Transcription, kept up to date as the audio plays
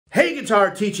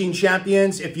guitar teaching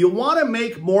champions, if you want to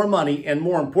make more money and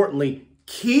more importantly,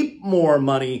 keep more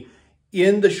money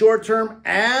in the short term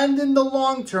and in the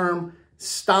long term,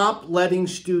 stop letting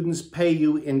students pay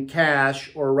you in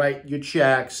cash or write you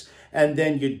checks and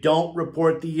then you don't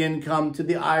report the income to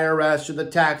the IRS or the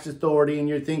tax authority and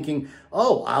you're thinking,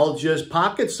 oh, I'll just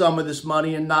pocket some of this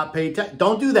money and not pay tax.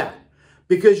 Don't do that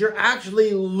because you're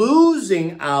actually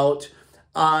losing out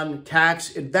on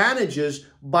tax advantages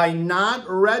by not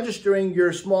registering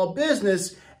your small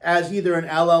business as either an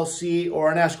LLC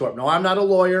or an S-Corp. No, I'm not a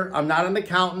lawyer. I'm not an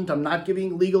accountant. I'm not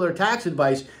giving legal or tax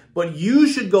advice, but you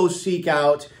should go seek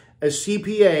out a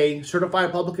CPA,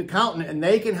 certified public accountant, and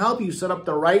they can help you set up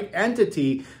the right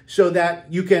entity so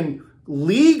that you can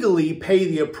legally pay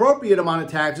the appropriate amount of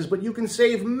taxes, but you can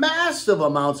save massive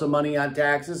amounts of money on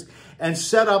taxes and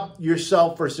set up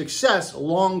yourself for success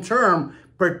long-term,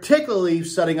 particularly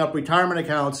setting up retirement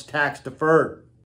accounts tax deferred.